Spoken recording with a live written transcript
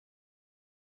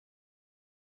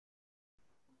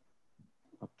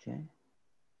Okay.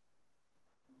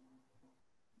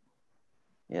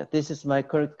 Yeah, this is my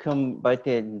curriculum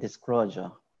vitae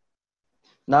disclosure.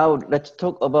 Now let's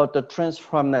talk about the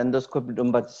transframinal endoscopic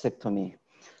lumbar discectomy.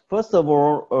 First of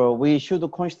all, we should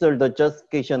consider the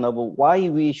justification of why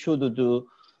we should do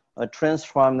a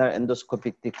transframinal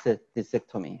endoscopic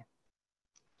discectomy.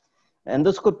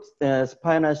 Endoscopic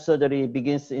spinal surgery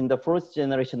begins in the first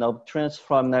generation of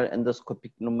transframinal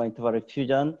endoscopic lumbar interval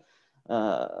fusion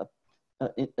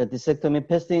discectomy,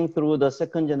 passing through the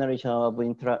second generation of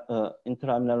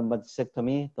intraabdominal lumbar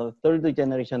discectomy, the third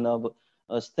generation of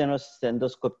stenosis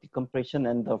endoscopic decompression,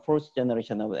 and the fourth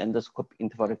generation of endoscopic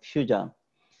interval fusion.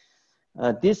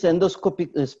 This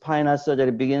endoscopic spinal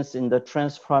surgery begins in the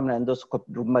transframinal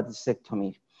endoscopic lumbar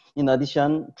discectomy. In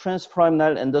addition,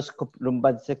 transframinal endoscopic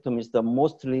lumbar discectomy is the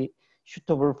mostly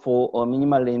suitable for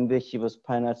minimally invasive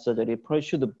spinal surgery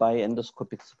pursued by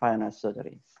endoscopic spinal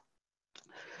surgery.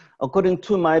 According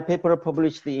to my paper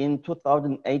published in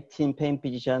 2018 Pain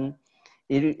Physician,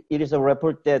 it is a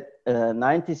report that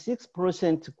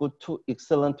 96% good to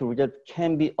excellent result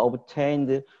can be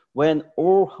obtained when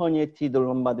all herniated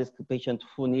lumbar disc patients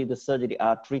who need surgery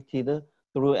are treated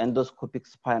through endoscopic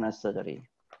spinal surgery.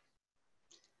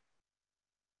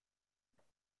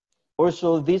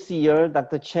 Also, this year,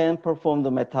 Dr. Chen performed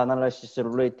a meta-analysis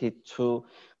related to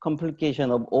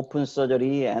complication of open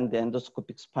surgery and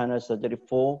endoscopic spinal surgery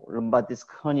for lumbar disc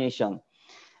herniation,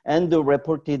 and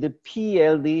reported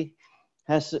PLD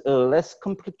has less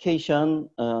complication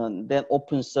than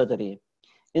open surgery.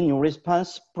 In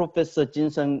response, Professor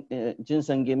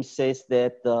Jinsun Kim says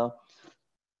that,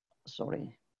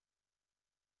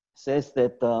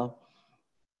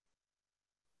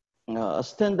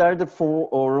 standard for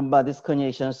lumbar disc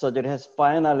herniation surgery has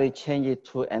finally changed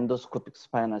to endoscopic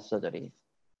spinal surgery.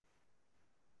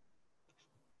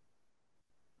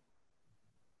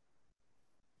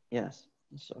 Yes,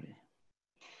 sorry.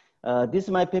 This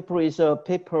my paper is a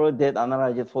paper that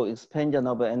analyzed for expansion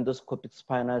of endoscopic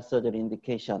spinal surgery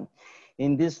indication.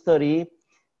 In this study,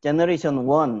 generation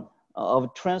 1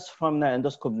 of transframinal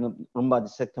endoscopic lumbar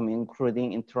discectomy,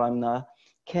 including intraabdominal,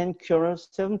 can cure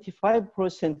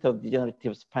 75% of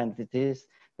degenerative spine disease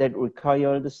that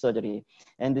required surgery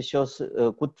and shows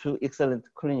good to excellent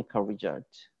clinical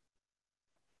results.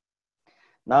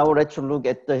 Now let's look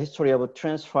at the history of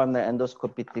transframinal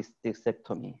endoscopic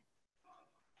discectomy.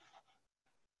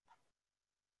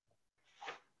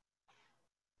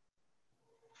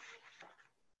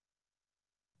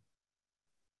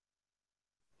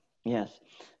 Yes,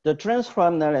 the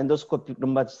transframinal endoscopic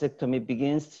lumbar discectomy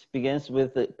begins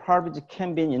with the Parvez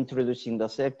Cambin introducing the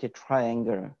safety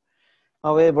triangle.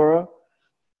 However,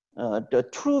 the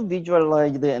true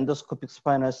visualized endoscopic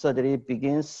spinal surgery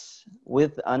begins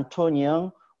with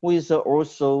Antonian, who is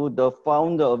also the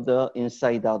founder of the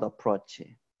inside-out approach.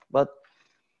 But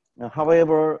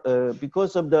however,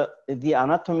 because of the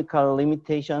anatomical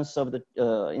limitations of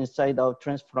the inside-out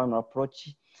transframinal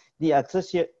approach, the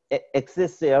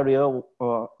access area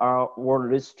were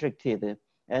restricted.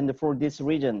 And for this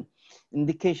reason,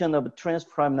 indication of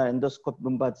transframinal endoscopic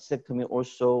lumbar discectomy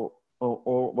also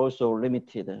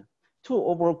limited. To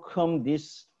overcome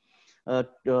this,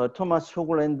 Thomas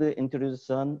Hoagland introduced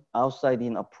an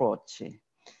outside-in approach.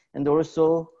 And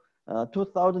also,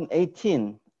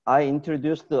 2018, I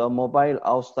introduced a mobile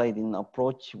outside-in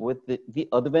approach with the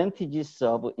advantages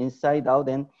of inside-out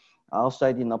and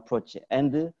outside-in approach.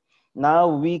 And now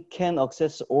we can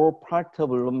access all parts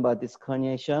of lumbar disc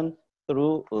herniation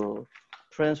through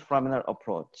transframinal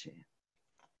approach.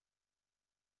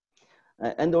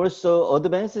 And also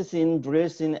advances in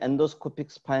dressing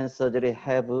endoscopic spine surgery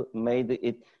have made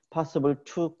it possible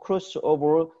to cross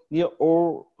over near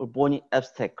all bony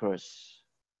obstacles.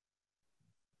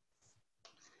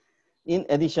 In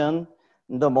addition,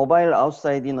 the mobile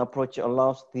outside-in approach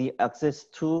allows the access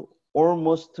to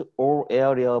almost all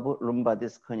area of lumbar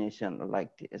disc herniation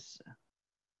like this.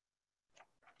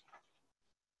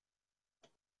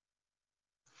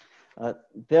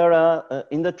 There are,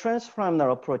 in the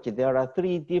transframinal approach, there are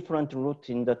 3 different routes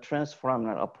in the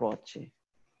transframinal approach.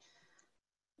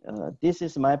 This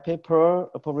is my paper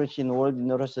published in World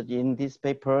Neurosurgery. In this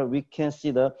paper, we can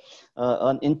see the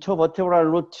an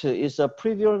intervertebral route is a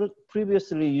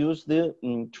previously used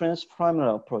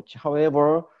transframinal approach.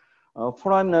 However,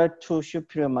 foraminal to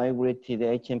superior migrated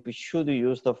HMP should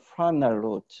use the foraminal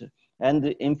route, and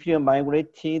the inferior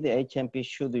migrated HMP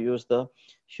should use the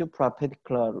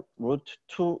suprapedicular route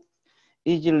to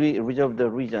easily resolve the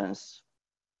regions.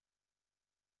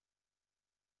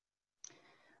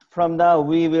 From now,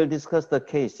 we will discuss the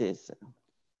cases.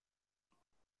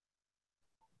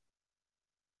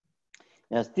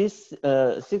 Yes, this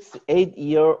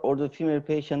 8-year-old female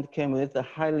patient came with a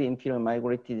highly inferior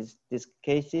migrated disc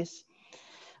cases.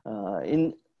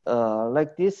 In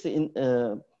like this, in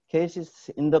cases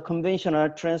in the conventional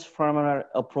transfemoral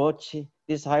approach,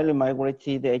 this highly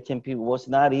migrated HMP was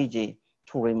not easy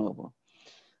to remove.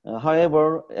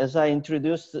 However, as I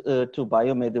introduced to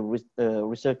Biomed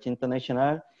Research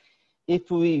International,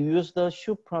 if we use the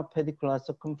suprapedicular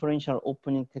circumferential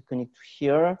opening technique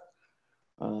here,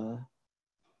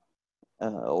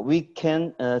 we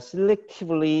can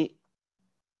selectively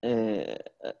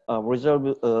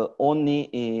resolve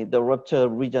only the rupture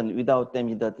region without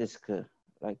damaging the disc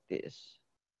like this.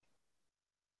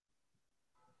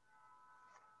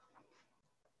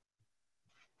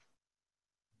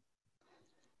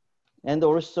 And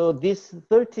also this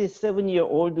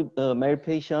 37-year-old male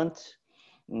patient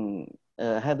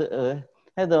had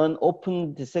an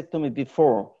open discectomy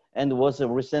before and was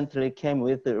recently came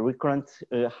with a recurrent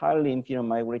highly inferior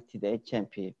migrated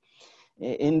HMP.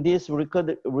 In this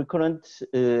recurrent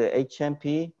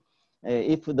HMP,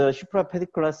 if the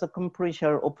suprapedicular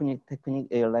circumferential opening technique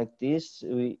like this,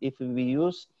 if we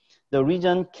use, the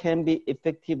region can be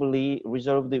effectively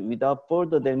resolved without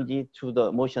further damage to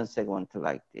the motion segment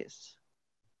like this.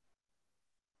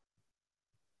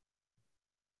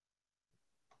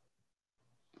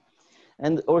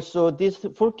 And also this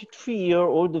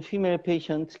 43-year-old female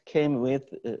patient came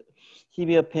with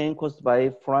severe pain caused by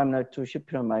foraminal to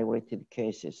superior migrated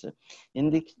cases.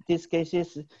 In these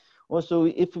cases, also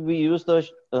if we use the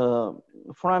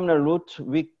foraminal route,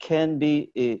 we can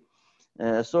be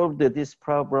solve this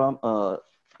problem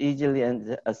easily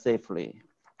and safely.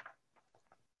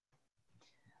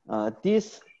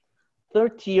 This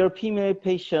 30-year female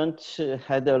patient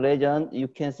had a lesion. You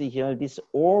can see here this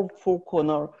all four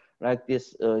corner like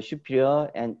this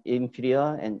superior and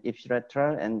inferior and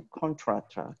ipsilateral and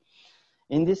contralateral.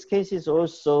 In this cases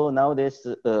also nowadays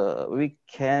we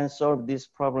can solve this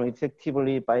problem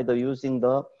effectively by using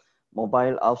the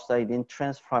mobile outside in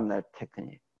transforaminal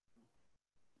technique.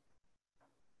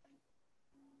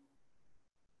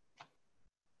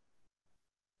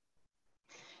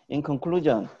 In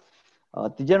conclusion,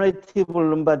 degenerative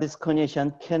lumbar disc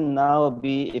herniation can now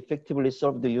be effectively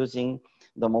solved using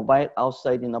the mobile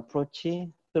outside-in approach,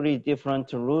 3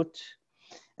 different routes,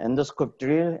 endoscopic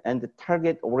drill, and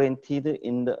target-oriented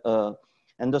in the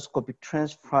endoscopic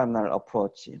transforaminal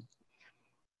approach.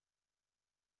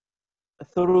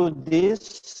 Through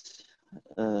this,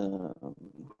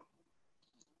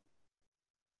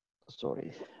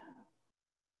 sorry.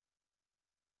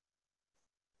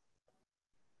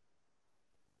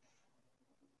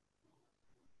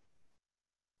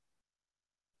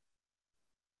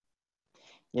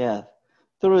 Yeah,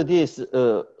 through this,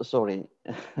 sorry.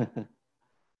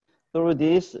 Through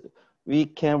this, we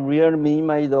can really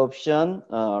minimize the option,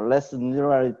 less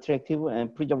neural attractive,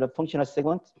 and preserve the functional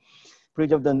segment,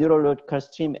 preserve the neurological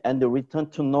stream, and the return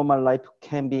to normal life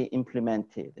can be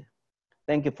implemented.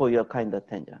 Thank you for your kind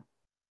attention.